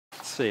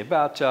see,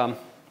 about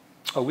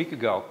a week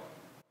ago,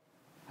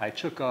 I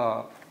took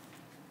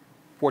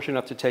fortunate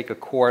enough to take a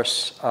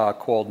course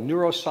called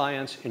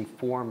Neuroscience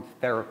Informed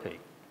Therapy.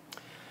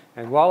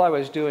 And while I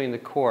was doing the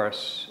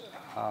course,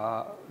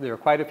 there were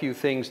quite a few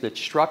things that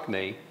struck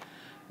me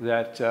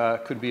that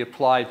could be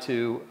applied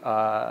to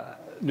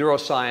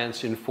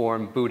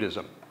neuroscience-informed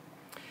Buddhism.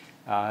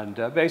 And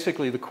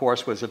basically, the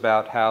course was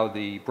about how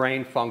the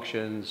brain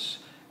functions,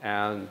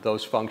 and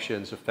those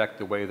functions affect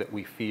the way that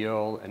we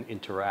feel and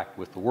interact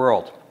with the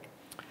world.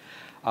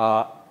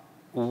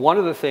 One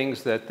of the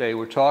things that they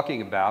were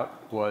talking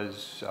about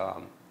was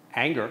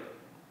anger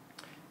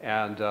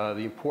and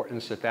the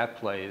importance that that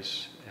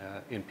plays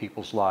in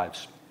people's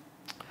lives.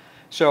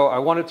 So I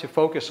wanted to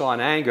focus on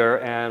anger,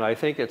 and I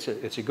think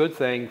it's a good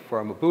thing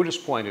from a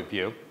Buddhist point of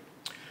view,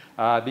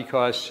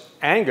 because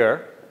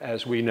anger,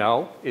 as we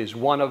know, is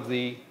one of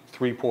the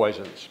three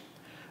poisons.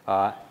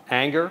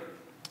 Anger,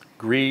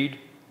 greed,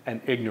 and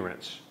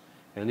ignorance.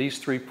 And these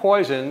three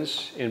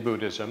poisons in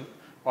Buddhism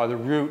are the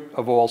root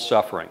of all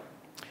suffering.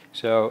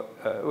 So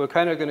we're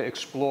kind of going to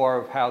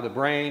explore how the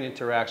brain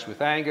interacts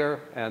with anger,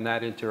 and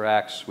that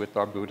interacts with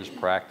our Buddhist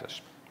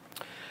practice.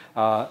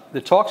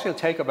 The talk's going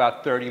to take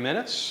about 30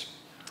 minutes.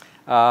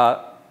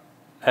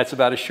 That's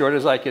about as short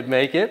as I could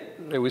make it.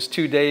 It was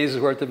 2 days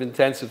worth of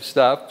intensive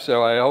stuff,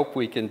 so I hope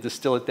we can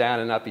distill it down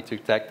and not be too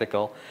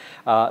technical.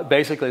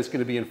 Basically, it's going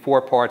to be in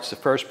 4 parts. The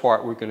first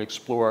part, we're going to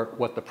explore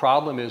what the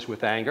problem is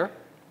with anger,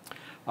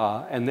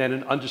 and then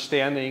an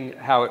understanding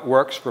how it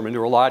works from a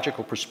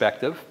neurological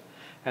perspective.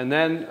 And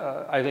then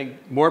I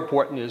think more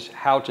important is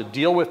how to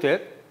deal with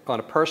it on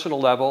a personal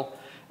level,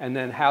 and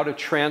then how to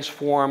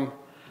transform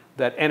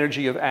that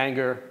energy of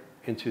anger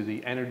into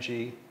the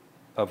energy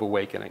of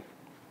awakening.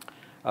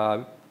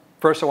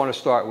 First, I want to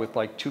start with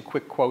like 2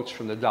 quick quotes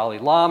from the Dalai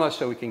Lama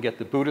so we can get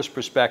the Buddhist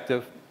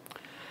perspective.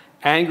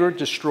 Anger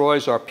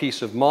destroys our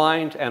peace of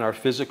mind and our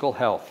physical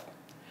health.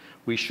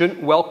 We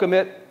shouldn't welcome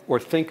it or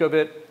think of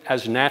it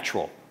as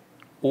natural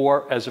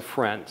or as a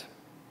friend.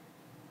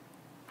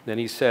 Then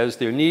he says,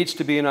 there needs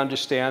to be an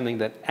understanding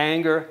that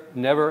anger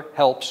never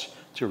helps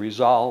to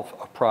resolve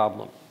a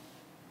problem.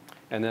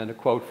 And then a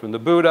quote from the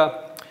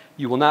Buddha,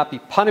 you will not be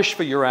punished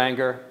for your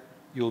anger,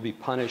 you will be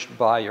punished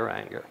by your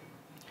anger.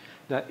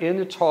 Now, in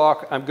the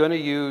talk, I'm going to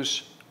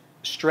use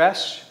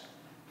stress,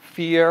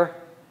 fear,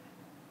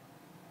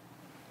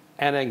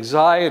 and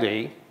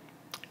anxiety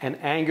and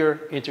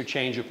anger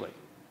interchangeably.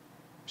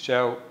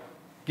 So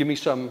give me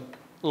some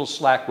little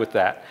slack with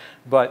that.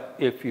 But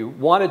if you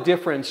want a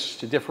difference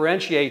to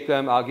differentiate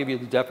them, I'll give you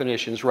the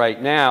definitions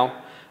right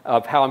now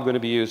of how I'm going to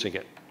be using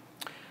it.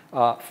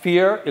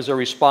 Fear is a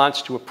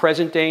response to a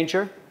present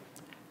danger.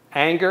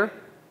 Anger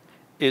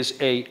is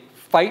a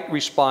fight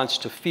response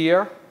to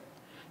fear.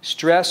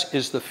 Stress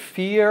is the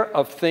fear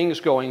of things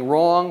going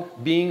wrong,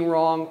 being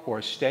wrong, or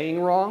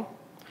staying wrong.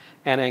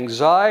 And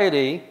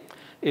anxiety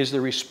is the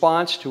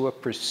response to a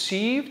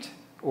perceived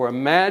or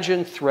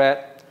imagined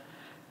threat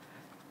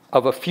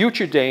of a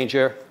future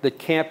danger that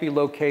can't be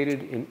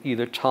located in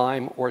either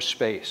time or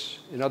space.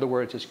 In other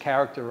words, it's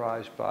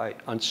characterized by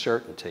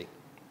uncertainty.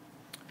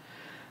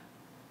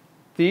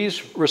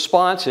 These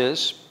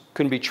responses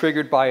can be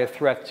triggered by a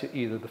threat to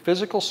either the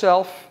physical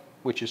self,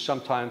 which is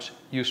sometimes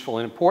useful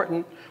and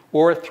important,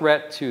 or a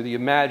threat to the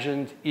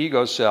imagined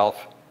ego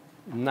self,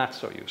 not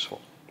so useful.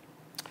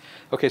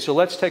 Okay, so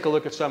let's take a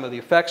look at some of the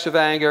effects of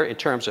anger in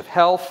terms of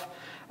health.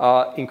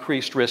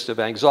 Increased risk of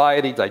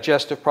anxiety,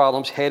 digestive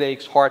problems,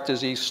 headaches, heart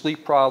disease,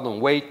 sleep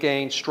problem, weight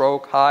gain,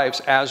 stroke,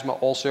 hives, asthma,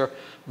 ulcer,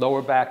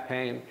 lower back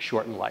pain,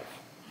 shortened life.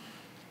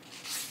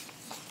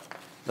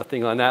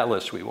 Nothing on that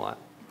list we want.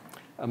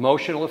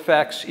 Emotional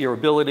effects,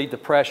 irritability,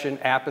 depression,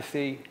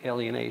 apathy,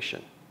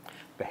 alienation.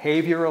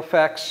 Behavioral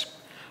effects,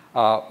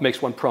 makes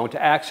one prone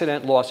to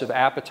accident, loss of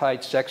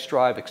appetite, sex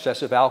drive,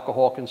 excessive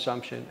alcohol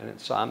consumption, and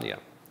insomnia.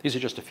 These are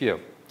just a few.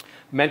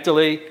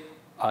 Mentally,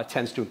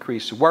 tends to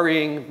increase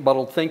worrying,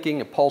 muddled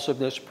thinking,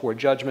 impulsiveness, poor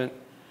judgment.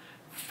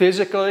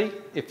 Physically,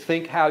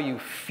 think how you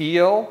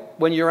feel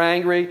when you're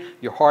angry.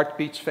 Your heart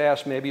beats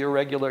fast, maybe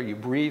irregular. You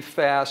breathe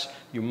fast.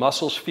 Your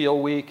muscles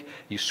feel weak.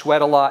 You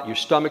sweat a lot. Your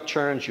stomach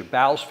churns. Your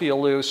bowels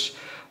feel loose.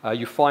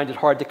 You find it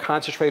hard to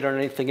concentrate on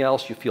anything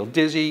else. You feel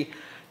dizzy.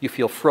 You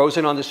feel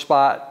frozen on the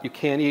spot. You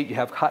can't eat. You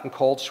have hot and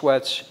cold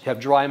sweats. You have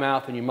dry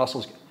mouth, and your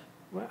muscles.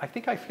 Well, I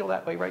think I feel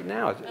that way right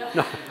now.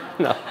 No,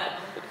 no.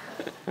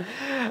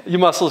 Your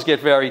muscles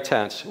get very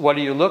tense. What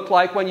do you look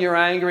like when you're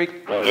angry?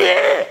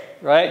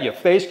 Right? Your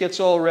face gets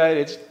all red.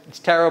 It's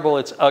terrible.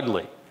 It's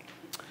ugly.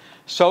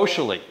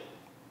 Socially,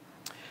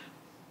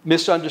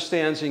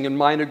 misunderstandings and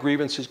minor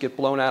grievances get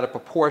blown out of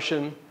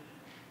proportion.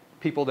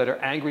 People that are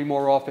angry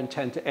more often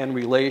tend to end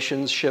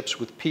relationships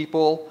with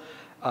people,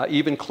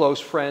 even close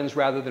friends,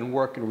 rather than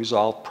work and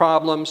resolve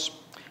problems.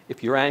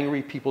 If you're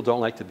angry, people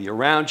don't like to be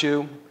around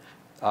you.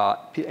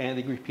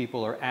 Angry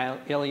people are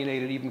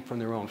alienated even from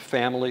their own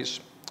families.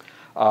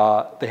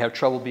 They have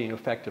trouble being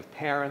effective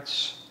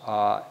parents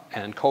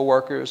and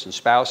coworkers and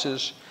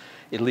spouses.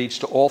 It leads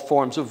to all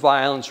forms of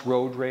violence,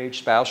 road rage,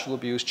 spousal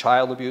abuse,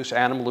 child abuse,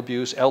 animal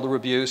abuse, elder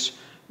abuse,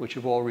 which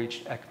have all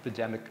reached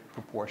epidemic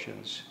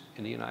proportions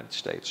in the United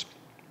States.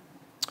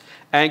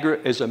 Anger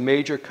is a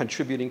major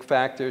contributing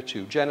factor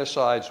to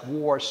genocides,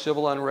 war,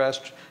 civil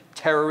unrest,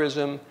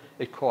 terrorism.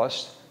 It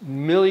costs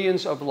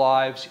millions of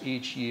lives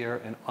each year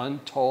and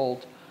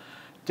untold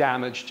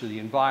damage to the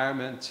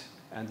environment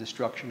and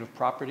destruction of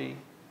property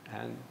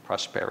and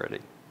prosperity.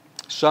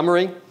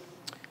 Summary: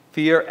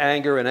 fear,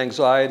 anger, and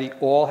anxiety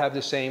all have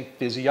the same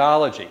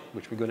physiology,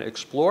 which we're going to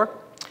explore.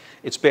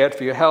 It's bad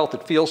for your health,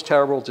 it feels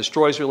terrible, it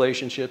destroys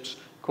relationships,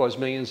 causes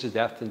millions of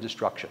death and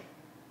destruction.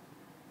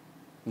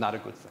 Not a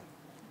good thing.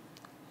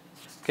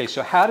 Okay,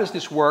 so how does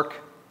this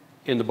work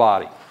in the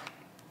body?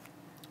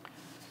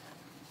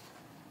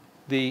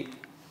 The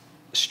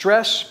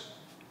stress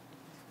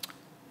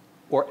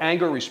or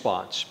anger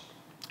response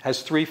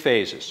has three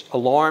phases: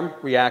 alarm,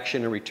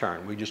 reaction, and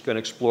return. We're just going to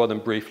explore them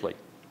briefly.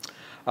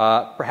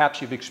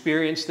 Perhaps you've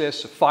experienced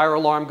this. A fire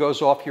alarm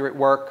goes off, you're at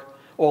work.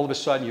 All of a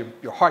sudden,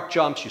 your heart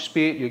jumps,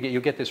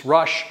 you get this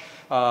rush,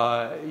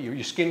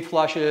 your skin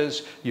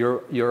flushes,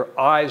 your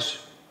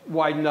eyes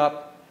widen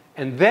up.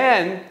 And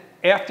then,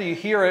 after you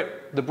hear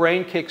it, the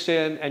brain kicks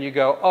in and you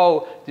go,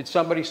 oh, did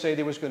somebody say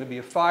there was going to be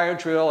a fire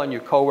drill? And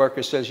your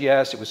coworker says,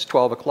 yes, it was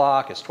 12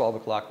 o'clock. It's 12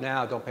 o'clock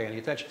now. Don't pay any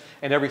attention.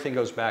 And everything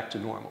goes back to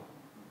normal.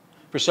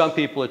 For some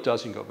people, it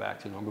doesn't go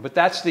back to normal. But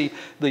that's the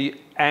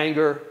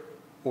anger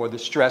or the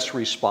stress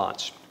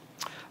response.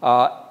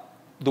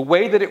 The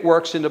way that it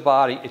works in the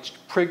body, it's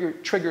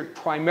triggered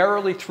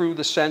primarily through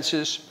the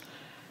senses.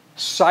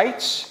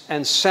 Sights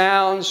and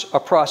sounds are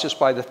processed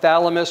by the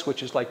thalamus,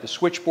 which is like the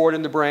switchboard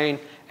in the brain,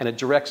 and it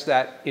directs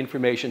that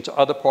information to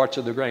other parts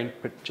of the brain,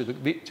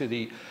 to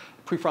the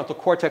prefrontal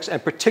cortex,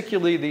 and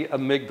particularly the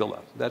amygdala.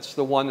 That's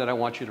the one that I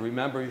want you to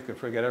remember. You can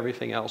forget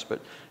everything else,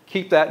 but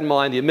keep that in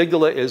mind. The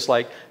amygdala is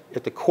like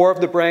at the core of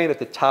the brain, at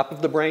the top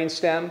of the brain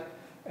stem,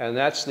 and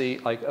that's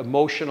the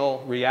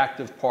emotional,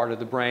 reactive part of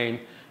the brain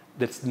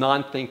that's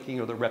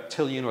non-thinking, or the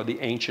reptilian or the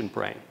ancient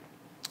brain.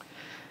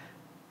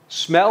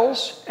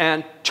 Smells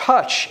and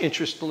touch,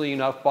 interestingly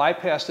enough,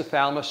 bypass the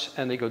thalamus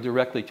and they go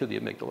directly to the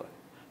amygdala.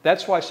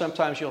 That's why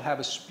sometimes you'll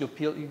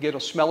get a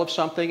smell of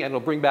something and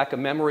it'll bring back a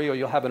memory, or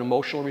you'll have an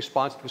emotional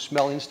response to a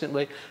smell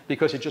instantly,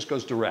 because it just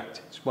goes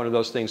direct. It's one of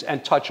those things.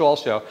 And touch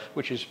also,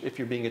 which is if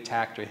you're being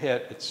attacked or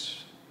hit,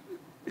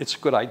 it's a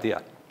good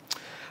idea.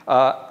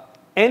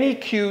 Any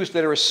cues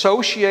that are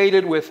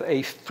associated with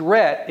a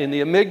threat in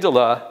the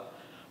amygdala,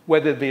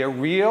 whether they're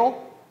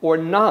real or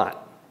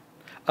not,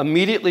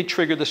 immediately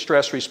trigger the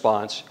stress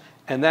response,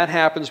 and that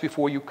happens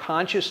before you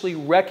consciously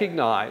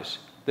recognize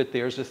that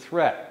there's a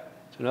threat.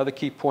 It's another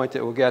key point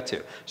that we'll get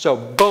to. So,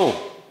 boom,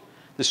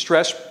 the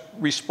stress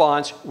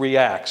response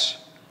reacts.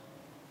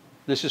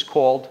 This is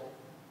called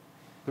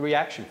the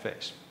reaction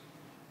phase.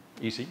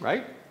 Easy,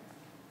 right?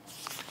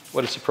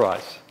 What a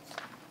surprise.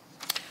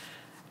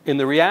 In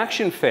the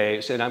reaction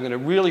phase, and I'm going to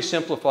really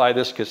simplify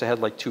this because I had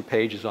like 2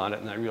 pages on it,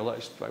 and I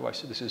realized, my wife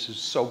said, this is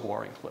so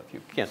boring, Cliff,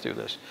 you can't do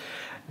this.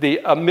 The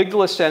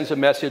amygdala sends a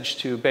message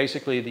to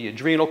basically the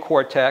adrenal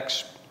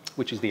cortex,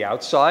 which is the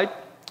outside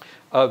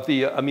of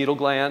the adrenal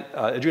gland,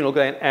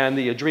 and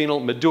the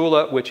adrenal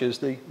medulla, which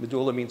is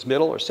medulla means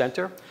middle or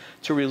center,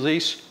 to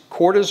release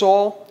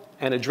cortisol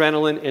and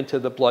adrenaline into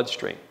the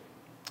bloodstream.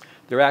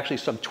 There are actually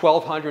some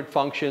 1,200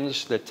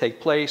 functions that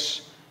take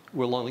place.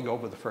 We'll only go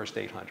over the first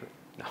 800.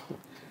 No.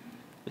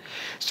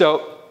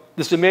 So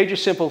this is a major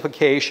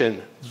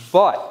simplification,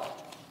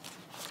 but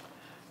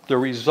the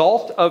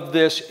result of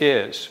this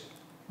is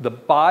the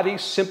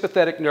body's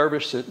sympathetic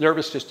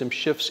nervous system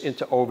shifts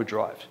into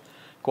overdrive.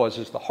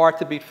 Causes the heart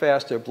to beat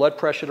faster, blood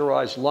pressure to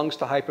rise, lungs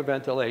to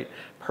hyperventilate,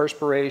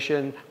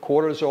 perspiration,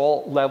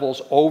 cortisol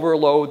levels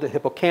overload the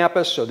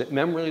hippocampus so that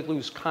memories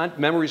lose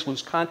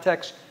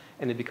context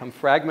and they become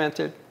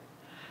fragmented.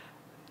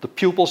 The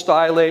pupils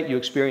dilate, you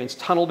experience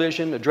tunnel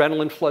vision,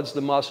 adrenaline floods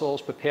the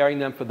muscles, preparing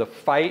them for the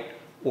fight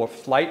or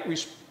flight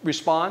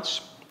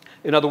response.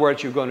 In other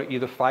words, you're going to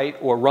either fight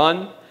or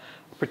run.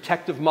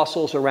 Protective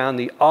muscles around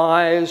the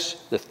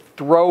eyes, the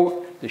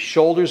throat, the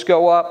shoulders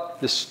go up,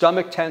 the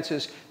stomach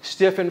tenses,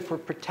 stiffen for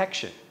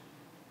protection.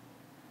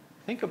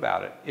 Think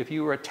about it. If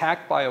you were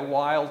attacked by a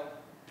wild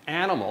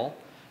animal,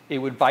 it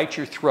would bite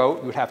your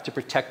throat. You would have to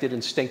protect it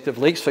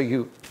instinctively, so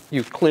you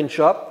clinch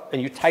up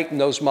and you tighten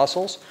those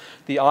muscles.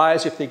 The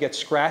eyes, if they get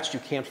scratched, you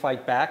can't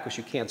fight back because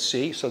you can't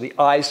see, so the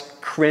eyes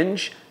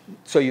cringe,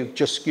 so you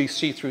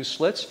see through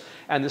slits.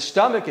 And the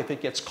stomach, if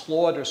it gets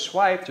clawed or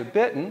swiped or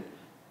bitten,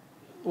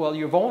 well,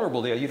 you're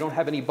vulnerable there. You don't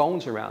have any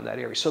bones around that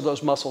area, so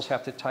those muscles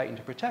have to tighten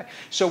to protect.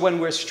 So when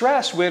we're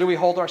stressed, where do we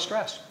hold our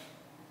stress?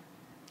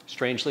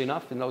 Strangely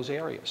enough, in those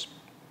areas.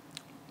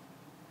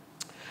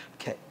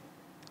 Okay.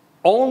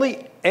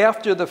 Only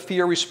after the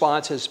fear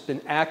response has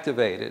been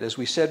activated, as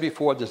we said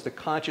before, does the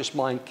conscious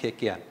mind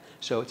kick in.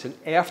 So it's an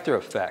after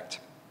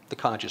effect, the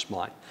conscious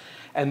mind.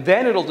 And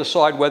then it'll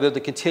decide whether to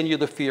continue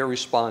the fear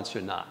response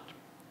or not.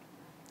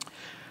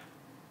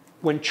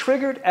 When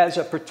triggered as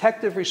a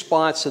protective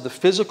response to the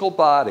physical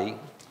body,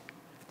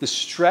 the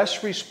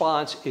stress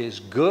response is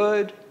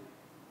good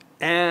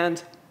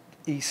and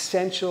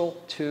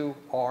essential to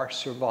our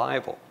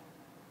survival.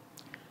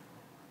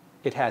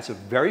 it has a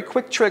very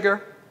quick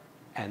trigger,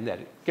 and that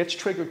it gets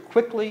triggered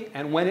quickly,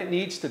 and when it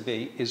needs to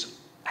be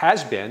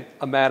has been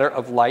a matter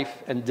of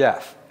life and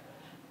death.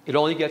 It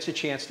only gets a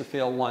chance to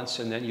fail once,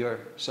 and then you're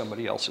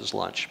somebody else's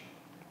lunch.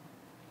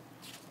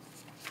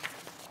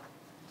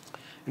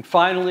 And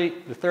finally,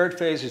 the third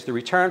phase is the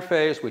return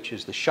phase, which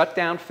is the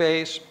shutdown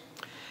phase.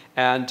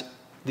 And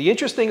the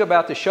interesting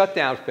about the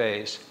shutdown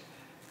phase,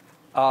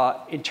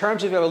 in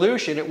terms of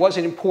evolution, it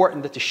wasn't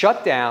important that the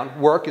shutdown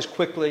work as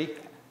quickly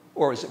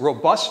or as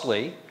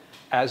robustly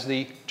as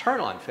the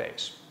turn-on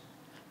phase,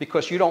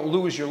 because you don't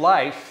lose your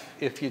life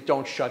if you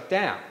don't shut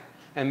down.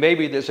 And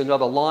maybe there's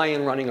another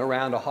lion running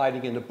around or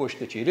hiding in the bush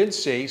that you didn't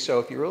see, so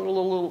if you're a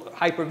little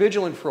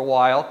hypervigilant for a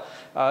while,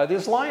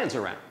 there's lions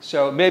around.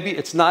 So maybe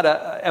it's not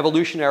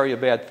evolutionary a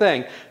bad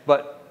thing,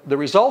 but the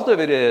result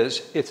of it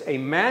is it's a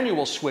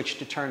manual switch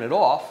to turn it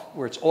off,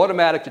 where it's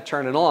automatic to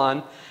turn it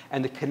on,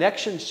 and the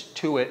connections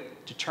to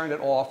it to turn it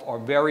off are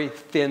very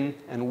thin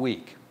and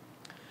weak.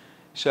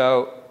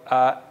 So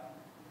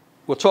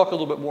we'll talk a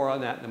little bit more on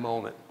that in a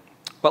moment.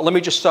 But let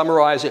me just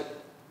summarize it.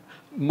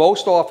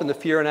 Most often, the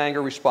fear and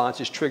anger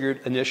response is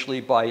triggered initially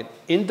by an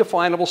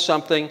indefinable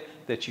something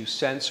that you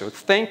sense or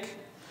think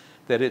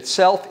that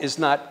itself is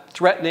not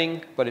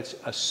threatening, but it's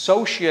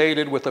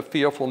associated with a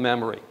fearful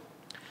memory.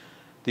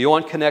 The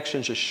on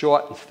connections are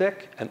short and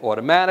thick and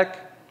automatic.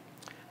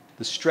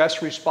 The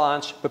stress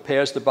response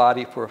prepares the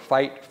body for a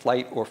fight,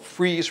 flight, or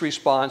freeze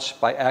response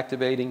by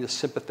activating the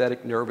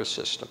sympathetic nervous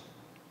system.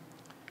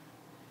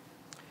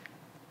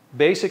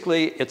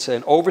 Basically, it's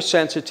an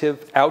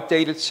oversensitive,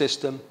 outdated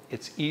system.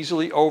 It's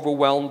easily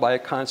overwhelmed by a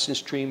constant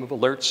stream of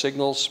alert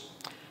signals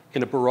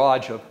in a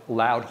barrage of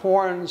loud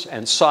horns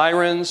and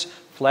sirens,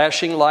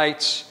 flashing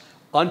lights,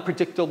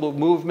 unpredictable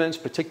movements,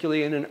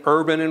 particularly in an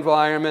urban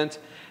environment.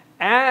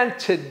 And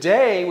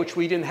today, which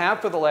we didn't have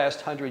for the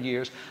last 100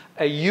 years,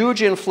 a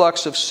huge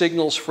influx of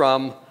signals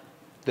from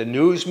the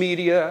news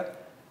media,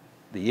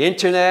 the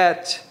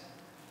internet,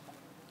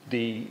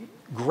 the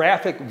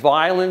graphic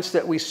violence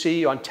that we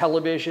see on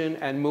television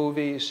and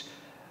movies.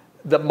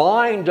 The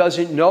mind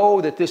doesn't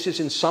know that this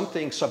isn't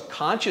something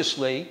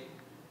subconsciously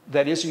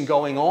that isn't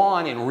going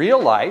on in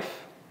real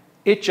life.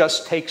 It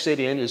just takes it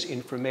in as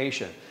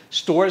information,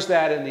 stores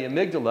that in the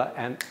amygdala,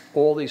 and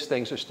all these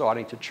things are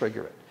starting to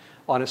trigger it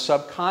on a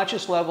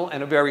subconscious level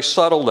and a very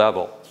subtle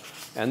level.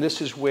 And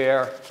this is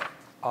where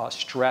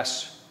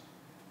stress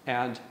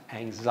and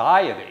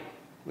anxiety,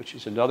 which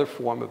is another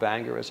form of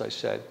anger, as I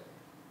said,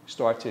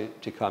 start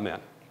to come in.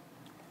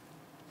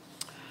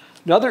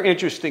 Another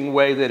interesting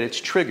way that it's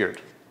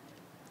triggered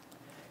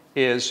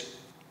is,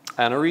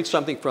 and I'll read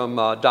something from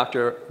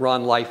Dr.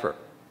 Ron Leifer.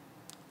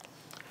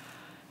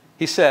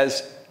 He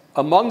says,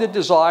 among the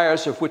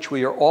desires of which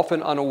we are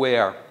often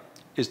unaware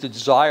is the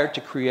desire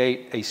to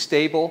create a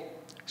stable,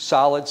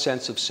 solid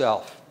sense of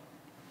self,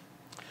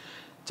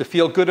 to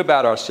feel good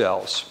about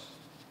ourselves,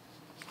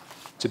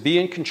 to be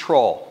in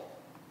control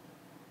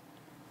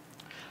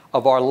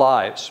of our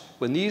lives.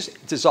 When these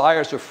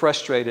desires are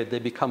frustrated, they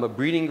become a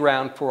breeding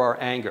ground for our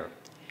anger.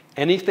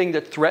 Anything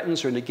that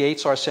threatens or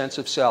negates our sense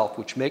of self,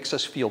 which makes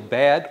us feel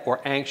bad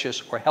or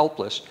anxious or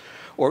helpless,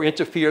 or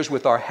interferes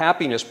with our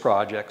happiness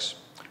projects,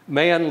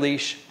 may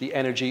unleash the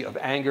energy of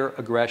anger,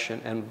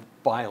 aggression, and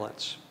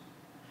violence.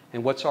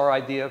 And what's our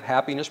idea of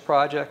happiness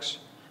projects?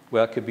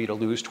 Well, it could be to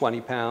lose 20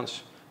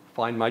 pounds,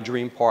 find my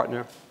dream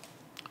partner,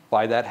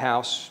 buy that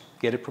house,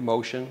 get a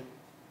promotion.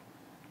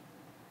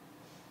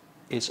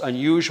 It's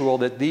unusual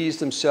that these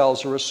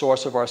themselves are a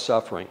source of our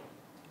suffering.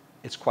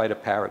 It's quite a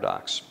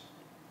paradox.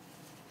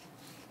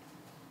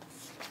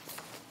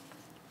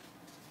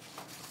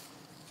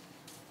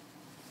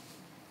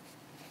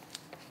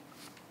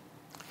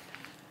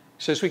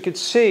 So as we can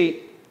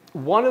see,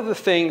 one of the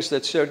things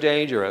that's so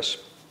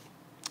dangerous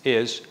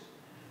is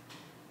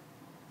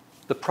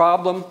the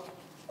problem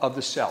of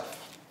the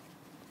self.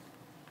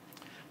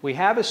 We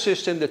have a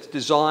system that's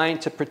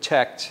designed to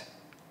protect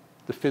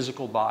the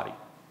physical body,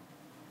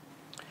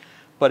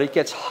 but it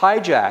gets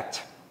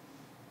hijacked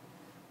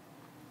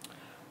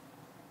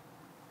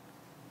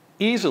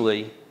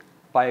easily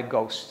by a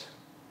ghost.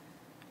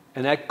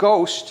 And that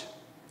ghost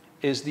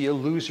is the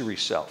illusory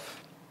self.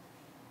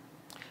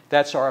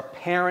 That's our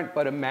apparent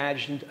but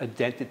imagined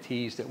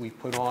identities that we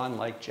put on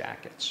like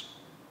jackets.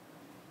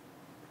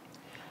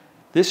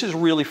 This is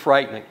really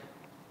frightening,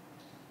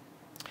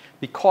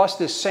 because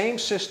this same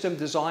system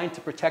designed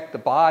to protect the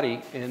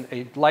body in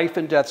a life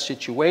and death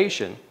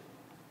situation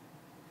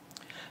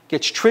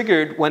gets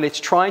triggered when it's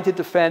trying to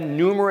defend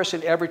numerous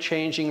and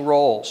ever-changing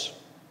roles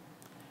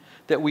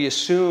that we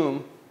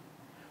assume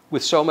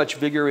with so much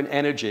vigor and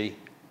energy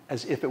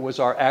as if it was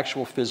our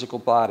actual physical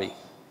body.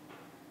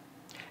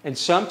 And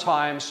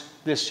sometimes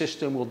this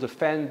system will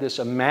defend this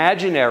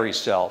imaginary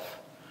self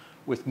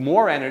with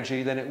more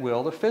energy than it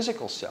will the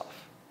physical self.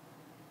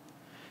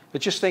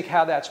 But just think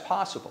how that's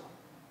possible,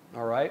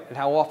 all right? And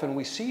how often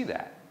we see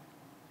that.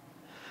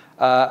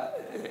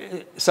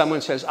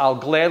 Someone says, I'll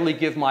gladly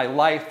give my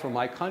life for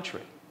my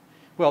country.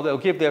 Well, they'll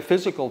give their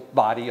physical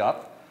body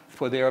up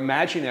for their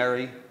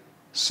imaginary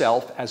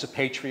self as a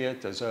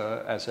patriot, as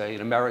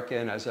an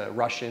American, as a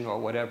Russian, or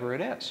whatever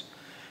it is.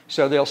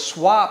 So they'll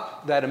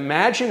swap that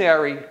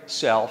imaginary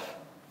self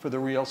for the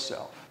real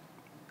self.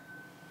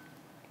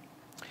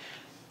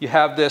 You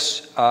have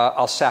this,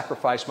 I'll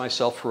sacrifice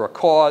myself for a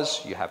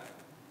cause. You have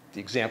the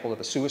example of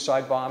a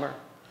suicide bomber.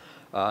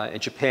 In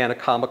Japan, a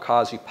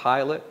kamikaze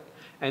pilot.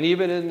 And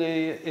even in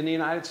the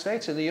United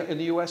States, in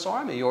the US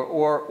Army,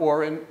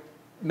 or in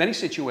many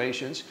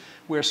situations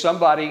where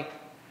somebody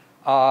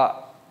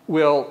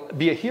will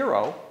be a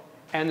hero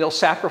and they'll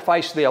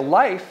sacrifice their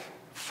life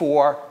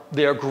for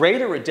their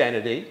greater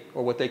identity,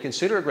 or what they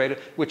consider a greater,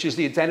 which is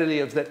the identity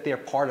of that they're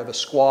part of a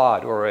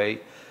squad or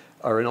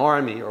an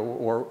army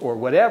or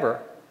whatever,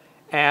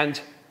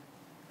 and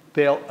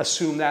they'll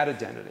assume that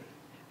identity.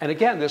 And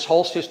again, this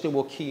whole system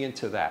will key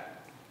into that.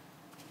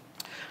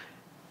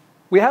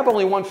 We have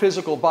only one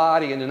physical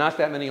body and there are not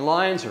that many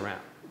lines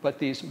around, but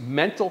these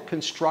mental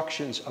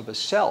constructions of a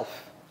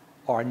self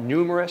are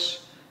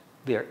numerous,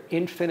 they're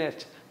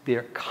infinite,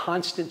 they're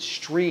constant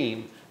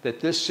stream that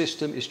this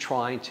system is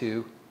trying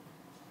to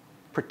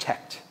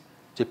protect,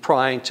 to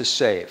trying to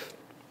save.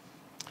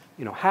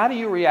 You know, how do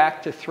you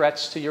react to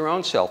threats to your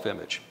own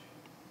self-image?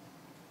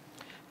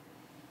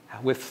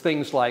 With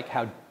things like,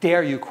 how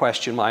dare you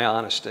question my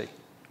honesty?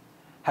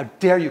 How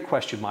dare you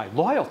question my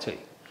loyalty?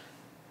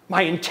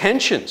 My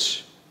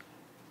intentions?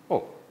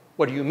 Oh,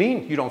 what do you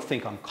mean you don't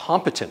think I'm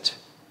competent?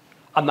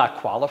 I'm not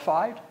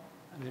qualified?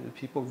 I mean,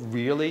 people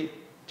really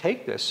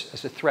take this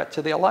as a threat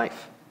to their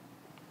life.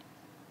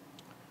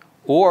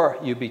 Or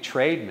you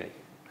betrayed me.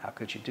 How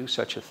could you do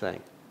such a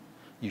thing?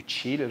 You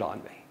cheated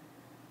on me.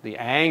 The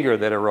anger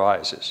that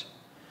arises.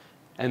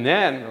 And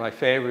then, my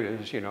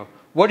favorite is, you know,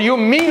 what do you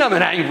mean I'm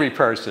an angry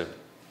person?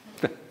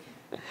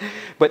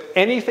 But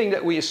anything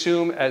that we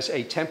assume as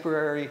a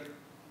temporary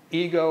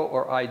ego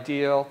or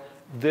ideal,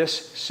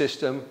 this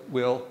system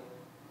will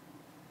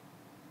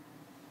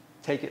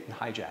take it and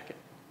hijack it.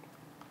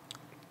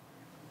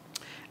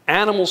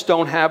 Animals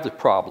don't have the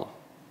problem.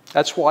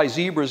 That's why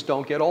zebras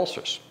don't get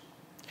ulcers.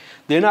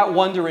 They're not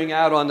wandering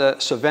out on the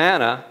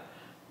savannah,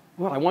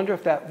 well, I wonder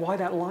if why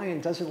that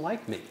lion doesn't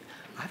like me.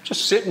 I'm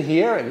just sitting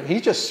here and he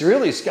just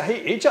really,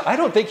 I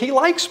don't think he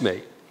likes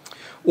me.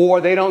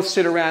 Or they don't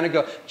sit around and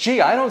go, gee,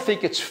 I don't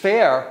think it's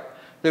fair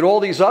that all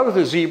these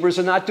other zebras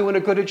are not doing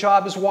as good a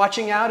job as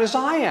watching out as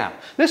I am.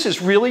 This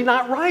is really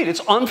not right.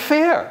 It's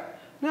unfair.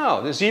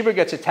 No, the zebra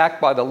gets attacked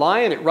by the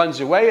lion. It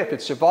runs away. If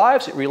it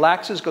survives, it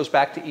relaxes, goes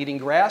back to eating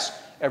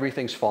grass.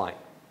 Everything's fine.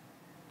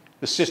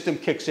 The system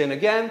kicks in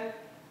again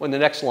when the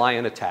next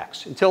lion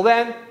attacks. Until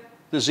then,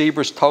 the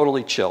zebra's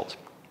totally chilled.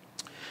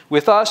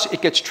 With us,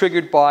 it gets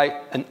triggered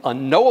by an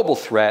unknowable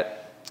threat.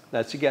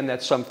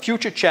 That's some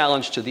future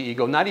challenge to the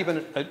ego, not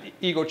even an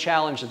ego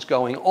challenge that's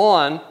going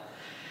on,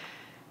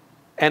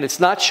 and it's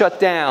not shut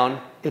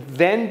down. It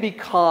then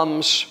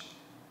becomes,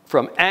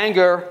 from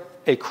anger,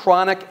 a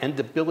chronic and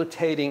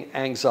debilitating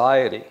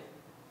anxiety,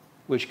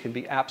 which can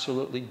be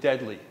absolutely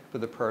deadly for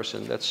the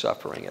person that's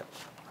suffering it.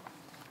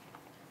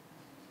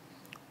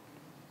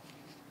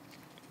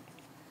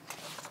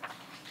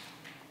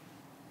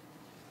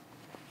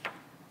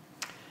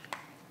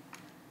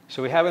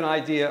 So we have an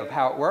idea of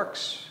how it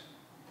works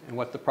and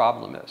what the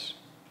problem is.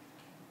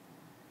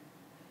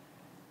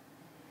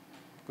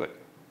 Good.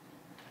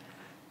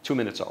 2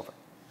 minutes over.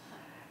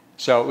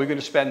 So we're going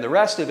to spend the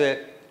rest of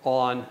it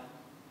on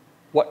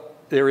what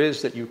there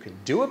is that you can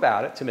do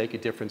about it to make a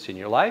difference in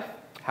your life,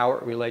 how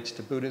it relates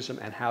to Buddhism,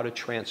 and how to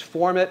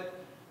transform it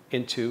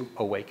into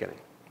awakening.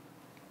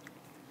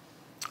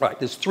 All right,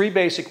 there's 3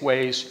 basic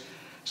ways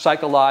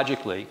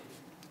psychologically.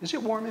 Is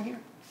it warm in here?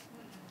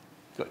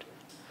 Good.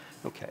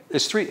 Okay.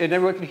 There's 3, and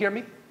everyone can hear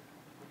me?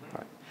 All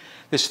right.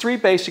 There's 3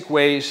 basic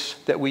ways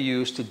that we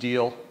use to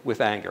deal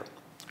with anger.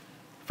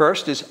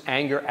 First is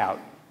anger out.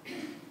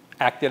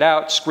 Act it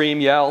out, scream,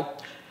 yell.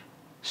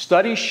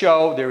 Studies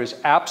show there is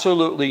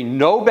absolutely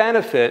no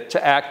benefit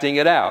to acting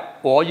it out.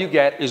 All you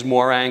get is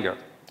more anger.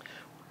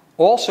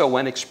 Also,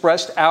 when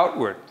expressed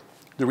outward,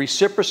 the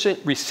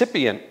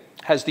recipient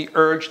has the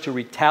urge to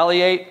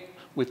retaliate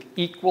with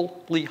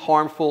equally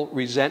harmful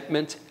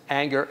resentment,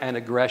 anger, and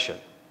aggression,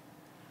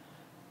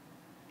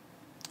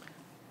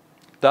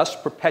 thus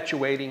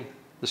perpetuating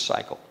the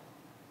cycle.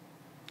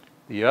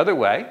 The other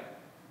way,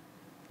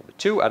 number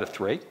 2 out of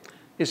 3,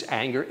 is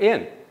anger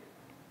in.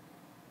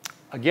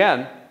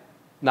 Again,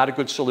 not a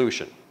good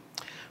solution.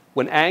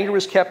 When anger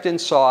is kept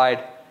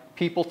inside,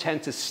 people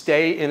tend to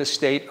stay in a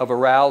state of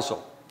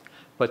arousal,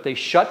 but they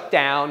shut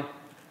down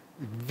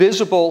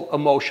visible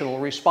emotional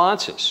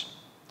responses.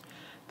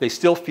 They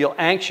still feel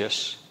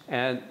anxious,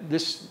 and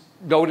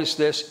notice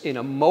this in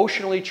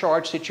emotionally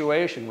charged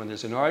situation when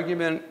there's an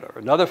argument or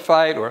another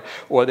fight or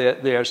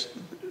they're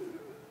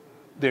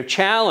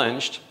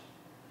challenged,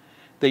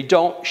 they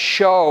don't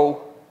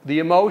show the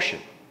emotion.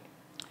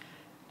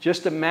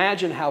 Just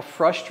imagine how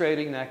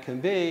frustrating that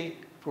can be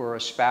for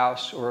a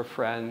spouse or a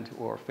friend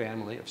or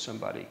family of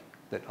somebody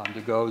that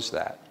undergoes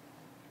that.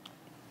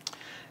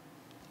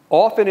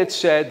 Often it's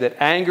said that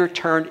anger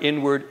turned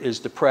inward is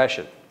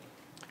depression.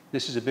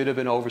 This is a bit of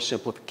an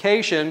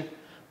oversimplification,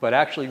 But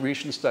actually,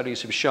 recent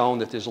studies have shown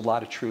that there's a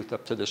lot of truth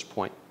up to this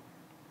point.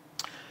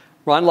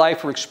 Ron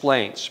Leifer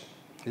explains,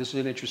 this is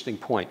an interesting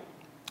point,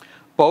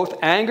 both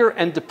anger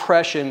and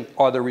depression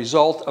are the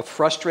result of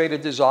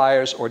frustrated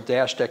desires or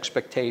dashed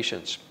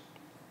expectations.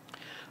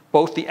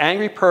 Both the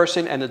angry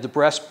person and the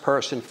depressed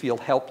person feel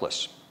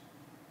helpless.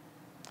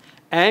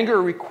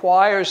 Anger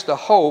requires the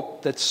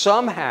hope that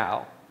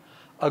somehow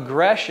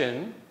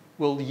aggression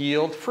will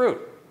yield fruit.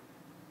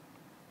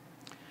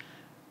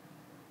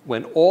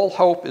 When all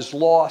hope is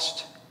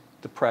lost,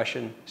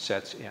 depression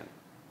sets in.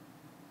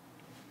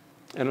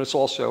 And it's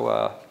also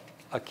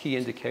a key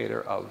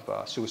indicator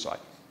of suicide.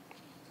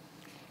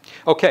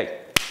 Okay,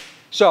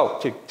 so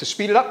to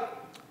speed it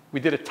up, we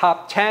did a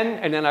top 10,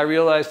 and then I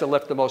realized I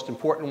left the most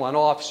important one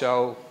off,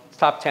 so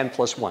top 10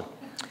 plus 1.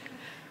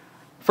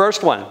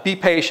 First one, be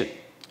patient.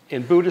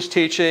 In Buddhist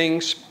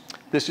teachings,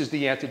 this is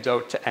the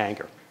antidote to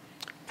anger.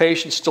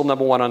 Patience still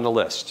number 1 on the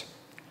list.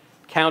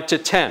 Count to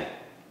 10.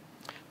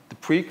 The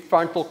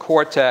prefrontal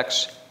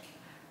cortex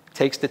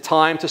takes the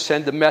time to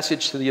send a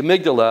message to the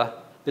amygdala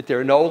that there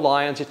are no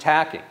lions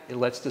attacking. It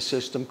lets the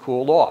system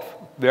cool off.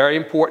 Very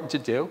important to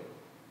do.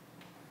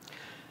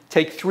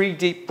 Take 3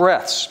 deep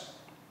breaths.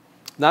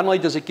 Not only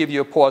does it give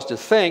you a pause to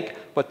think,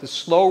 but the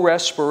slow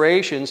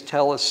respirations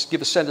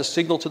send a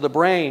signal to the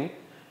brain,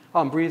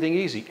 I'm breathing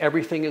easy.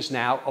 Everything is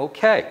now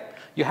okay.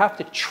 You have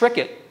to trick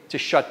it to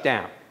shut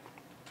down.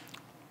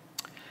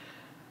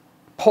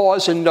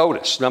 Pause and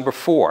notice, number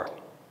 4.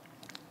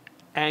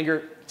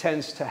 Anger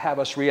tends to have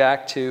us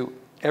react to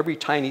every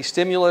tiny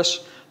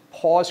stimulus.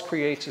 Pause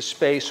creates a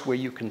space where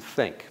you can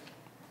think.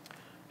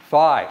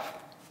 5,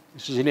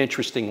 this is an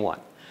interesting one.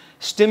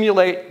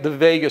 Stimulate the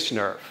vagus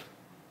nerve.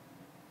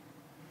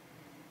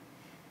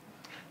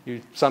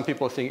 Some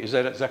people think, is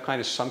that kind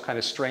of some kind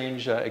of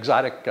strange,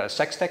 exotic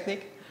sex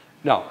technique?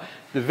 No.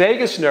 The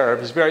vagus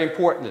nerve is very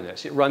important in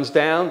this. It runs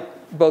down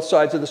both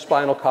sides of the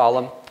spinal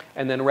column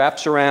and then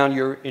wraps around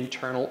your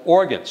internal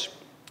organs.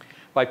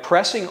 By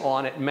pressing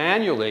on it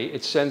manually,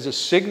 it sends a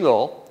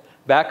signal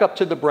back up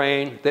to the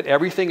brain that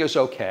everything is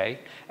okay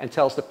and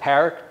tells the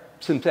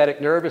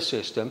parasympathetic nervous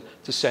system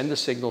to send the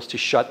signals to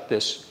shut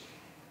this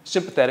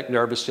sympathetic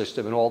nervous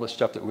system and all the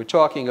stuff that we're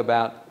talking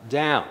about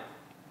down.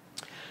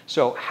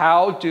 So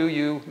how do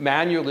you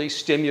manually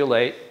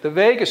stimulate the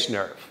vagus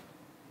nerve?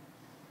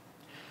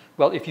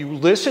 Well, if you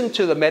listen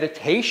to the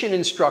meditation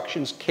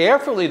instructions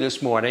carefully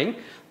this morning,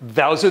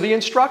 those are the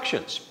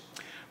instructions.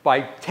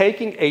 By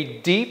taking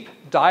a deep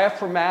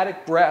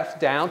diaphragmatic breath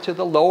down to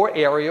the lower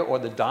area, or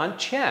the Dan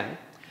Chen,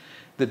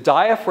 the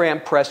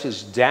diaphragm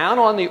presses down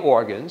on the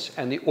organs,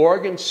 and the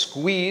organs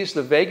squeeze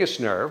the vagus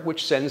nerve,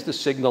 which sends the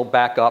signal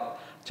back up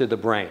to the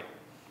brain.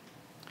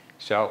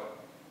 So,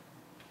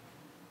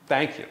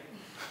 thank you.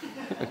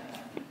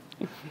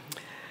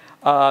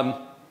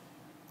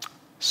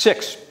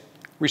 6,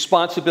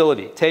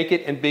 responsibility. Take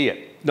it and be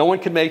it. No one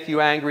can make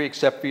you angry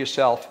except for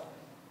yourself,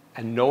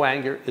 and no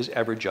anger is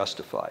ever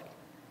justified.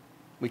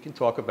 We can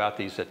talk about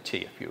these at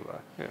tea if you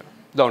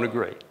don't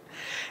agree.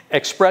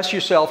 Express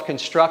yourself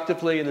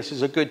constructively, and this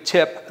is a good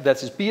tip.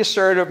 That is, be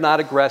assertive, not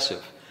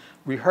aggressive.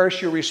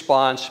 Rehearse your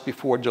response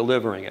before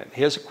delivering it.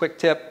 Here's a quick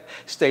tip.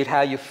 State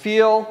how you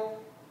feel,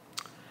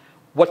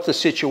 what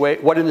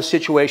in the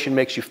situation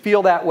makes you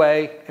feel that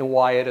way, and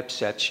why it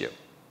upsets you.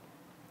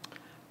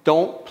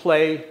 Don't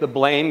play the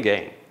blame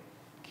game.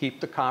 Keep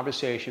the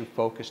conversation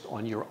focused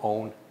on your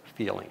own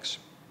feelings.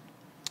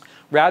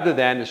 Rather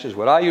than, this is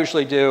what I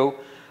usually do,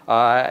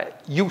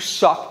 you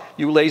suck,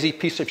 you lazy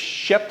piece of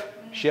shit,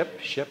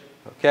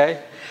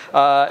 okay?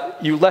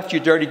 You left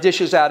your dirty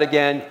dishes out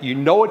again. You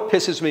know it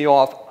pisses me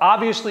off.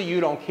 Obviously, you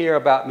don't care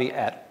about me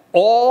at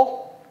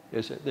all.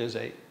 There's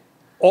a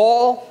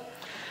all.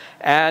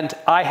 And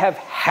I have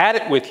had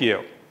it with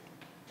you.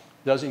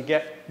 Doesn't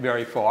get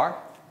very far.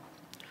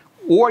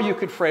 Or you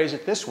could phrase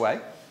it this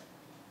way.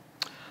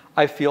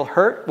 I feel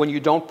hurt when you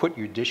don't put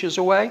your dishes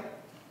away.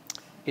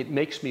 It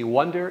makes me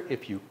wonder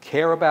if you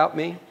care about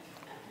me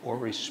or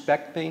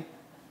respect me.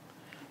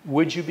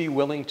 Would you be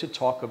willing to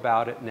talk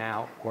about it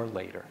now or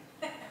later?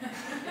 I'm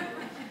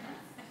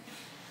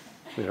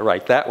going to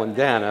write that one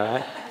down, all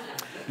right?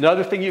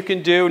 Another thing you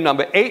can do,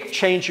 number 8,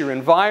 change your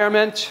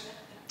environment.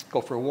 Go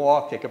for a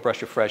walk, take a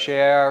breath of fresh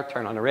air,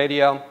 turn on the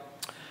radio.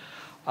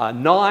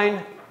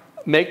 9,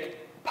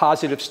 make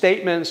positive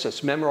statements.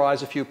 Let's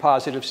memorize a few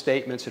positive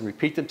statements and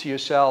repeat them to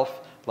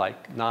yourself,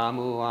 like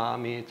Namu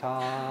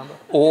Amitabha.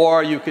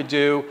 Or you could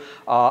do,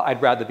 I'd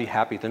rather be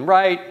happy than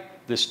right.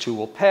 This too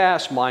will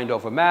pass, mind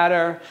over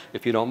matter.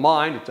 If you don't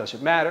mind, it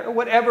doesn't matter. Or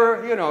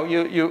whatever,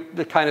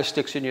 that kind of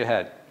sticks in your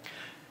head.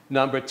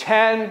 Number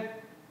 10,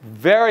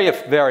 very,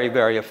 very,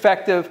 very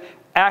effective,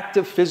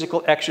 active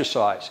physical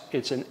exercise.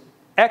 It's an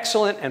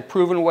excellent and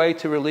proven way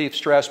to relieve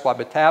stress by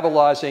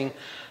metabolizing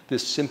the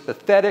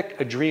sympathetic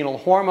adrenal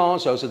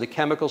hormones. Those are the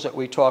chemicals that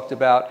we talked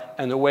about,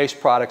 and the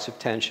waste products of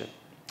tension.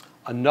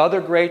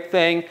 Another great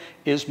thing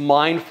is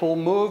mindful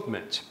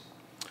movement.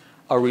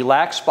 A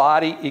relaxed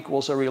body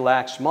equals a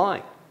relaxed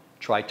mind.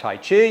 Try Tai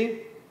Chi.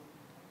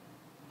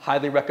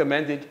 Highly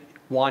recommended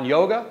Wan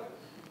Yoga.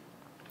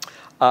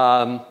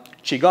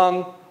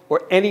 Qigong,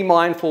 or any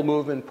mindful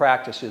movement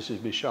practices has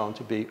been shown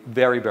to be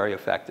very, very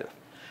effective.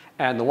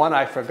 And the one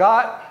I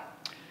forgot,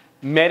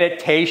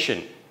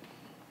 meditation.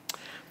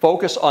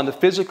 Focus on the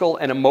physical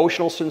and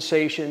emotional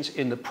sensations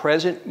in the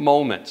present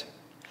moment.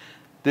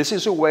 This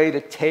is a way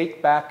to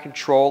take back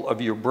control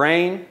of your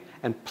brain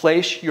and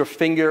place your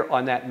finger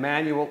on that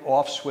manual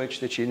off switch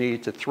that you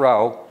need to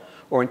throw,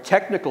 or in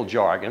technical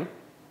jargon,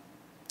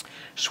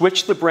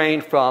 switch the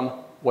brain from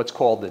what's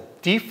called the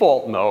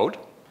default mode,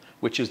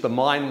 which is the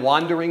mind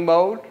wandering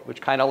mode,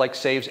 which kind of like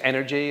saves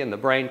energy, and the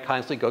brain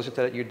constantly goes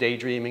into that. You're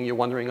daydreaming, you're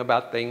wondering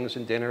about things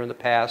and dinner in the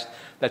past.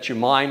 That's your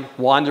mind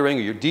wandering,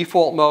 or your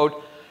default mode.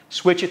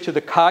 Switch it to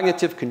the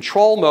cognitive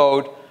control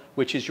mode,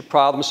 which is your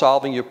problem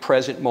solving, your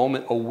present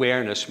moment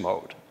awareness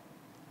mode.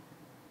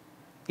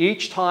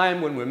 Each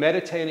time when we're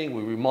meditating,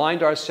 we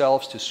remind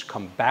ourselves to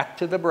come back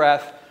to the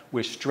breath.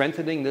 We're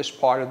strengthening this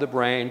part of the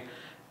brain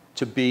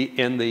to be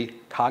in the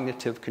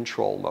cognitive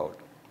control mode.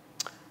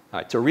 All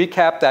right, to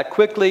recap that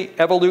quickly,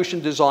 evolution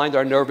designed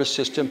our nervous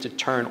system to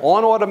turn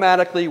on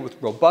automatically with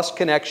robust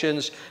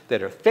connections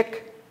that are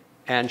thick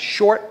and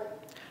short.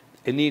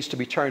 It needs to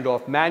be turned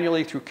off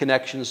manually through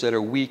connections that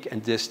are weak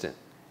and distant.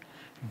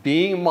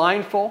 Being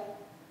mindful,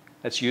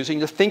 that's using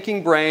the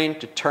thinking brain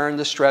to turn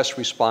the stress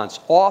response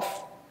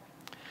off.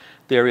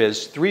 There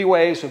is 3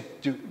 ways of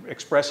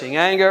expressing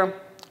anger: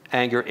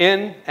 anger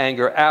in,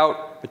 anger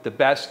out, but the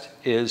best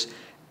is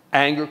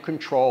anger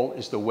control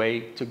is the way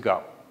to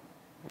go.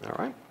 All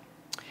right?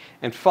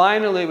 And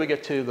finally, we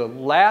get to the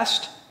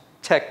last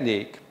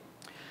technique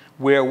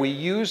where we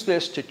use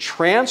this to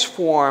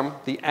transform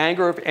the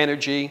anger of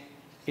energy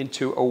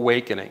into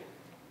awakening.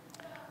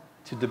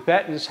 The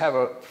Tibetans have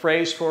a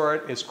phrase for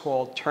it. It's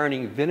called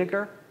turning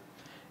vinegar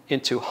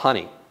into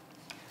honey.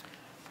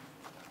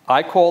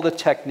 I call the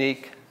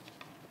technique,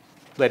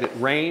 let it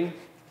rain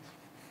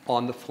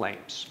on the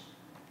flames.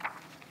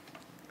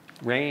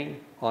 Rain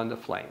on the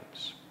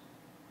flames.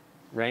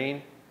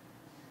 Rain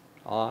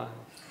on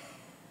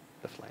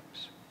the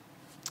flames.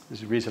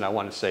 There's a reason I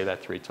want to say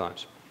that 3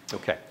 times.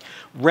 Okay.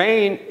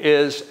 RAIN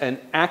is an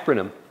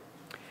acronym,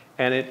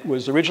 and it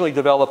was originally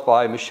developed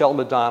by Michelle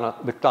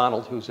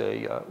McDonald, who's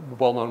a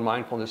well-known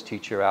mindfulness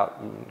teacher out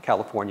in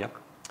California.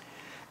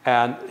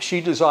 And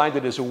she designed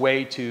it as a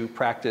way to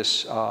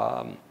practice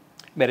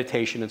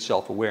meditation and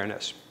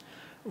self-awareness.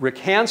 Rick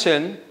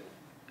Hansen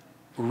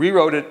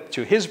rewrote it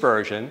to his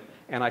version,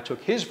 and I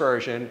took his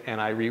version and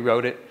I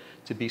rewrote it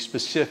to be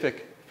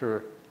specific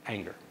for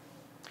anger.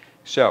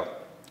 So,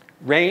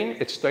 RAIN,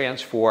 it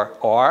stands for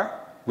R,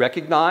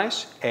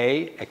 recognize,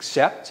 A,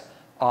 accept,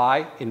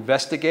 I,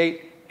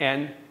 investigate,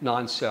 N,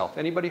 non-self.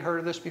 Anybody heard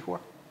of this before?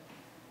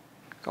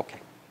 Okay.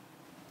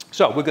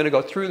 So we're going to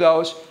go through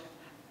those,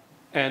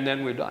 and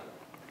then we're done.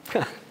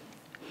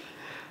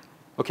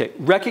 Okay,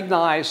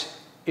 recognize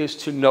is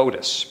to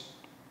notice.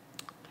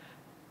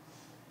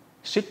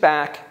 Sit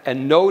back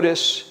and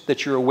notice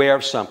that you're aware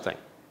of something,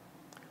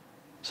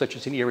 such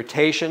as an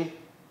irritation,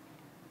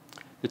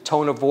 the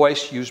tone of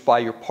voice used by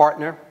your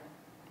partner.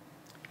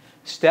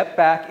 Step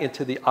back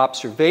into the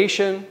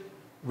observation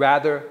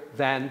rather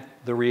than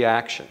the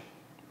reaction.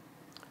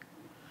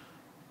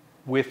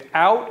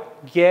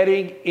 Without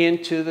getting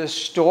into the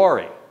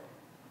story,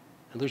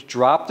 and let's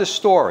drop the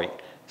story,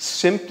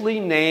 simply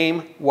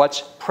name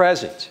what's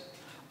present.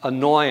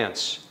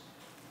 Annoyance,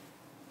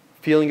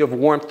 feeling of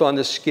warmth on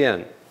the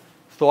skin,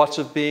 thoughts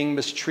of being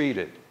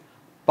mistreated,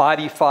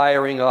 body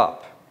firing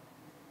up,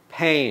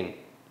 pain,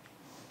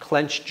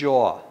 clenched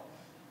jaw,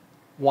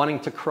 wanting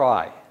to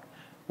cry.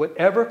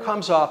 Whatever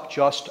comes up,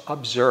 just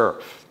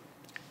observe.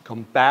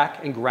 Come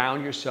back and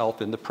ground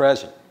yourself in the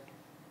present.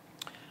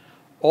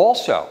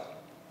 Also,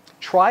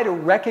 try to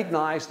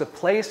recognize the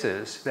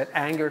places that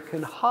anger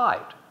can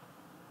hide.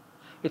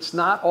 It's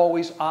not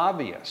always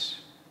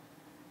obvious.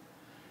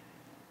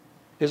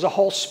 There's a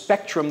whole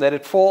spectrum that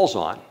it falls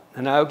on.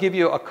 And I'll give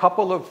you a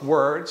couple of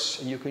words,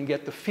 and you can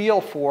get the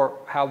feel for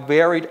how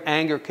varied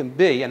anger can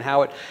be and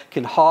how it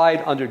can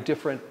hide under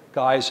different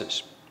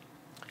guises.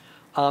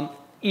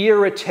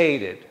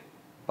 Irritated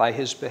by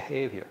his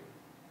behavior.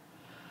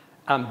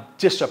 I'm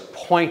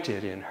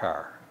disappointed in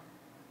her.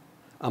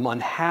 I'm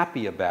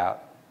unhappy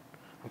about.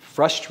 I'm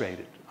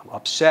frustrated. I'm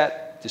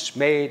upset,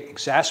 dismayed,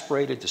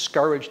 exasperated,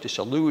 discouraged,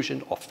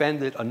 disillusioned,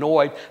 offended,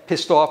 annoyed,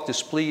 pissed off,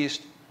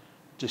 displeased,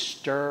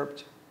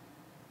 disturbed.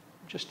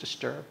 I'm just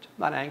disturbed.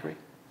 I'm not angry.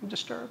 I'm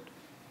disturbed.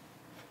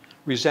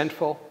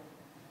 Resentful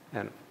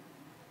and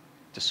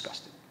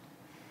disgusted.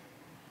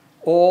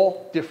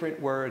 All different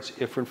words,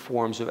 different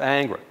forms of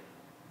anger.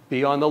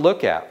 Be on the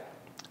lookout.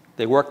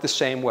 They work the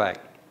same way.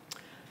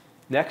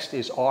 Next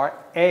is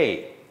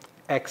R-A,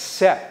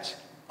 accept,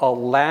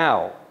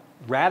 allow,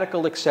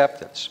 radical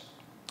acceptance.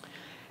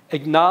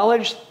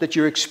 Acknowledge that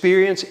your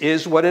experience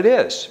is what it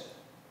is,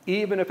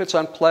 even if it's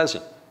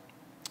unpleasant.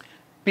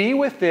 Be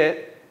with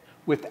it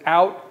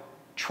without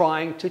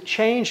trying to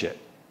change it.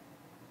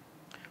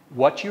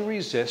 What you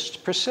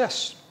resist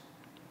persists.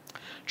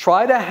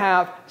 Try to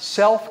have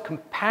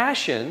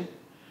self-compassion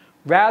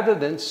rather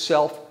than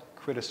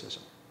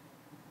self-criticism.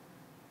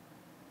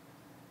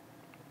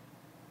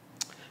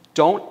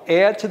 Don't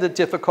add to the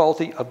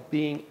difficulty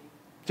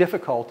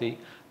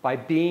by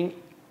being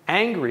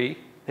angry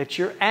that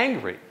you're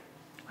angry.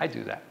 I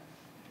do that.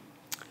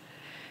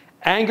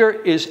 Anger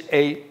is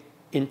an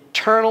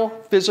internal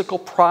physical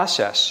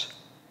process.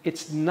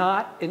 It's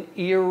not an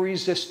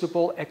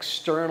irresistible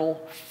external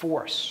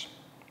force.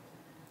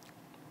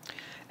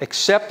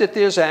 Accept that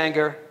there's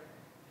anger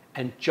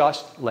and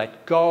just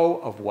let go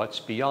of what's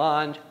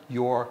beyond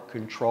your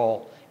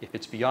control. If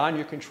it's beyond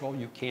your control,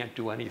 you can't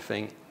do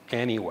anything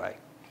anyway.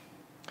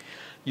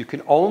 You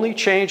can only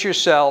change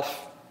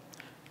yourself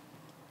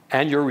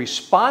and your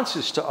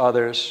responses to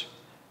others,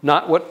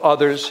 not what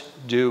others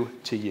do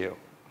to you.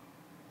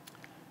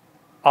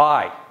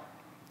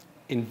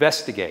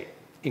 Investigate,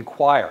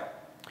 inquire.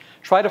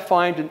 Try to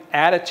find an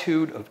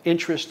attitude of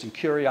interest and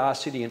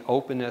curiosity and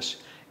openness.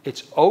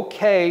 It's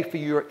okay for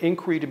your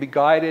inquiry to be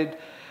guided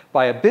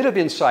by a bit of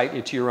insight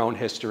into your own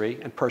history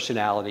and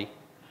personality.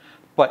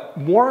 But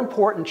more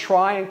important,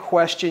 try and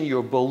question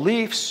your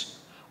beliefs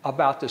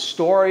about the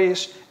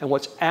stories and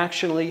what's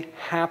actually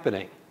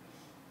happening.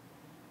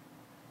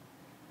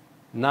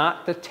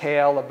 Not the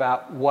tale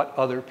about what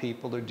other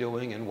people are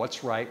doing and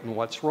what's right and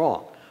what's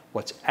wrong.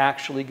 What's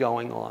actually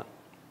going on.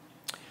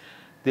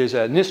 There's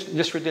a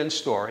Nisruddin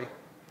story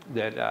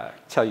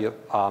that tell you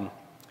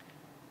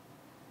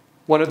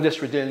one of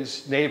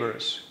Nisruddin's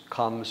neighbors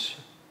comes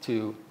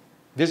to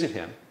visit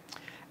him,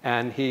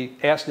 and he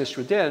asked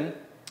Nisruddin,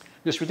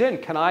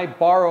 can I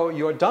borrow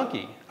your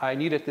donkey? I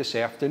need it this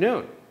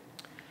afternoon.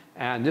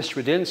 And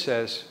Nisruddin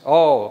says,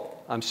 oh,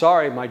 I'm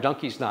sorry, my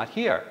donkey's not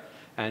here.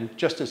 And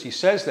just as he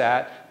says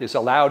that, there's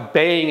a loud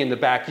baying in the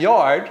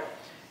backyard,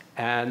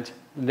 and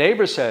the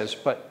neighbor says,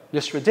 but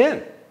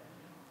Nisruddin,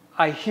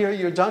 I hear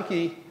your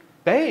donkey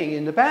baying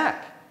in the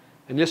back.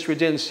 And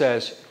Nisruddin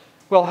says,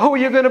 well, who are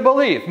you going to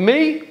believe,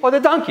 me or the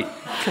donkey?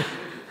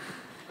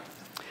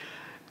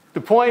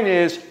 The point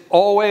is,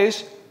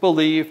 always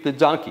believe the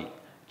donkey.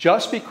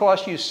 Just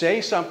because you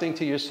say something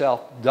to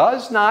yourself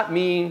does not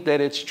mean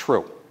that it's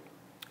true.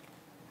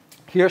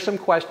 Here are some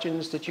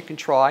questions that you can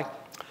try.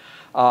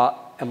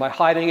 Am I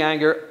hiding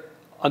anger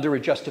under a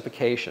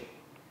justification?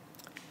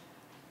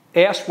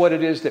 Ask what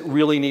it is that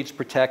really needs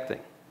protecting.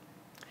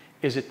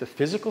 Is it the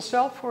physical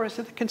self or is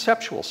it the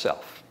conceptual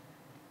self?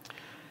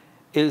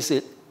 Is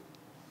it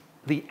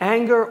the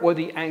anger or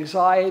the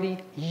anxiety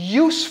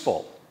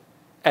useful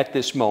at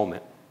this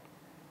moment?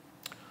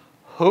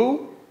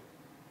 Who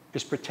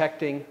is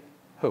protecting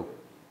who?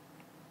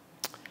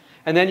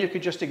 And then you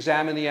could just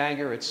examine the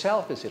anger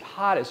itself. Is it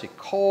hot? Is it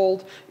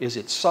cold? Is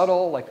it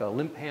subtle, like a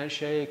limp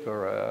handshake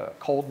or a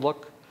cold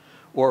look?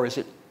 Or is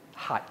it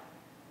hot,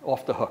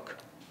 off the hook?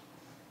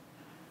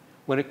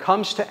 When it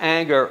comes to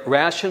anger,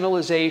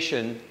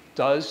 rationalization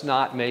does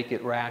not make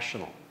it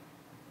rational.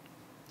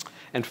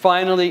 And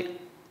finally,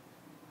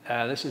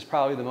 this is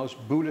probably the most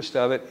Buddhist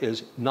of it,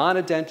 is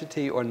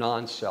non-identity or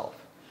non-self.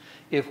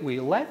 If we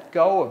let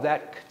go of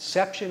that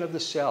conception of the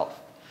self,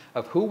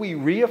 of who we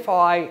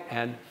reify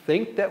and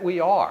think that we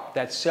are,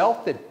 that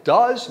self that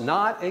does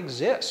not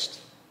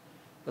exist,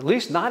 at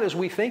least not as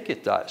we think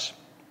it does.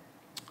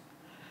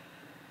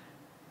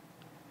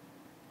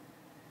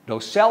 No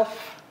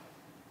self,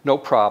 no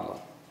problem.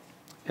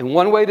 And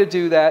one way to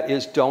do that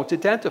is don't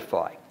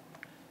identify.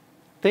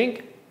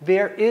 Think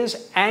there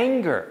is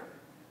anger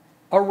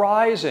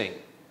arising,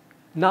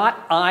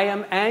 not I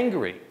am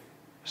angry.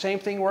 Same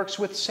thing works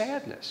with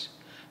sadness.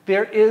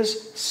 There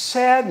is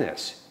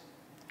sadness,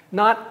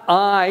 not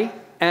I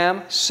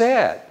am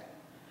sad.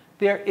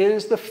 There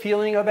is the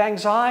feeling of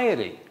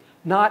anxiety,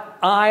 not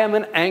I am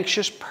an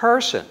anxious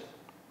person.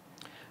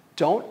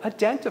 Don't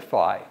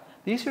identify.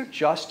 These are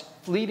just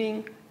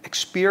fleeting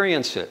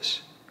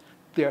experiences.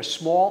 They're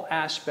small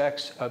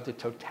aspects of the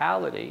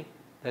totality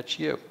that's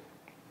you.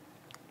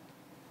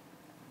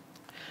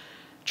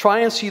 Try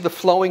and see the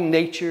flowing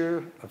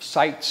nature of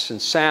sights and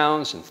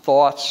sounds and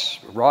thoughts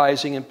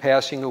rising and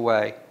passing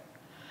away,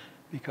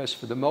 because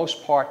for the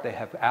most part, they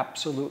have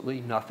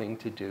absolutely nothing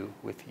to do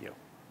with you.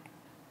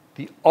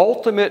 The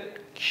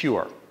ultimate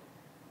cure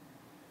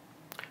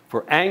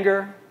for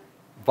anger,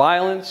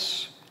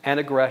 violence, and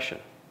aggression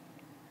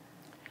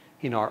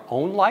in our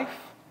own life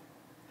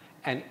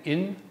and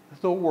in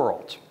the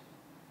world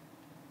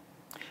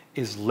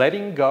is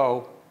letting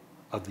go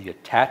of the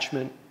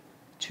attachment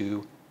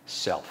to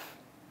self,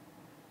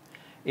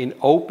 in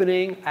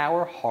opening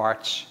our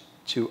hearts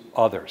to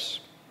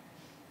others.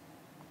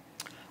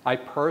 I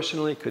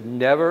personally could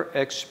never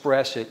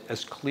express it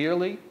as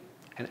clearly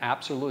and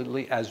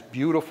absolutely as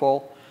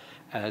beautiful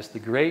as the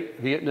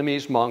great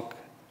Vietnamese monk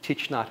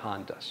Thich Nhat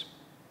Hanh does.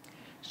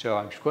 So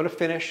I'm just going to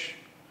finish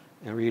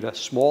and read a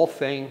small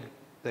thing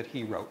that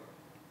he wrote.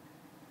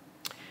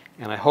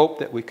 And I hope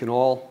that we can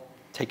all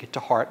take it to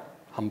heart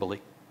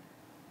humbly.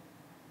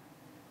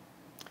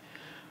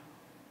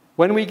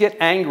 When we get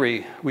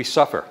angry, we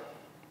suffer.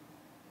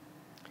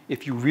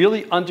 If you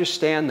really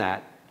understand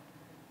that,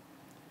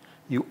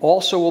 you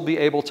also will be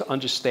able to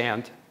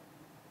understand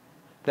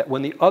that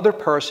when the other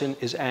person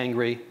is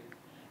angry,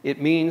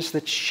 it means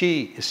that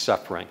she is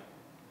suffering.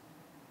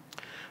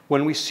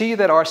 When we see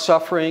that our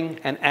suffering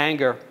and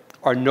anger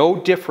are no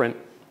different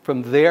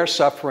from their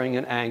suffering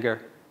and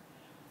anger,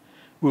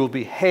 we will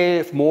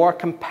behave more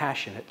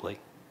compassionately.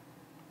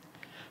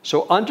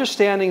 So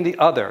understanding the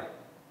other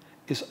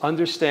is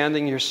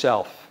understanding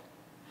yourself.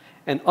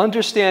 And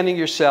understanding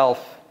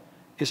yourself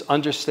is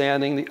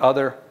understanding the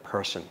other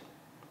person.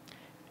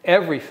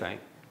 Everything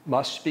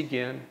must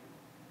begin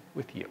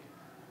with you.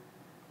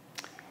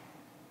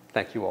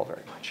 Thank you all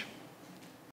very much.